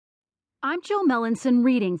I'm Jill Mellinson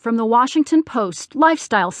reading from the Washington Post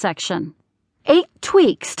Lifestyle section. 8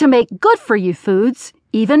 Tweaks to Make Good-for-You Foods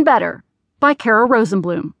Even Better by Cara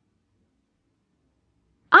Rosenbloom.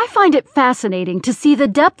 I find it fascinating to see the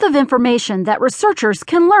depth of information that researchers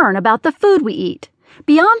can learn about the food we eat.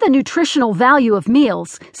 Beyond the nutritional value of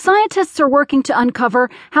meals, scientists are working to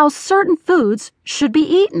uncover how certain foods should be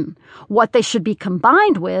eaten, what they should be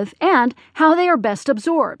combined with, and how they are best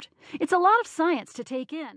absorbed. It's a lot of science to take in.